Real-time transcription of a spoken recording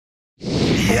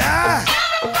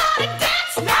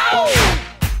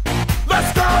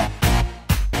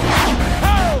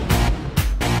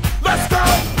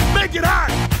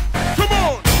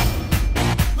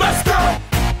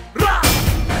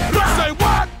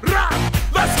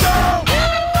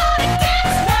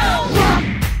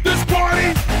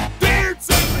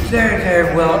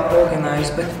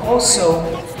also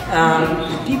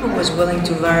the people was willing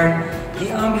to learn. The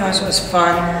ambiance was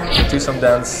fun. The Twosome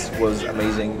Dance was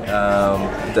amazing.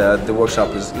 The workshop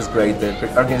is great.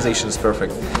 The organization is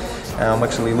perfect. I'm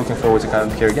actually looking forward to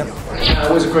coming here again.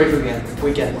 It was a great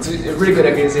weekend. It's a really good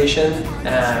organization.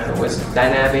 It was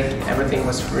dynamic. Everything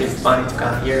was really fun to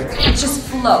come here. It just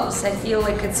flows. I feel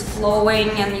like it's flowing,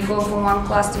 and you go from one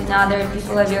class to another.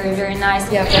 People are very, very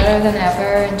nice. Yeah, better than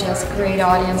ever. Just great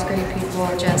audience, great people.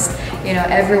 Just, you know,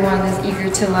 everyone is eager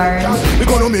to learn. We're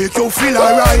gonna make you feel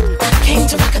alright. Came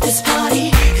to rock at this party,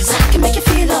 'cause I can make you feel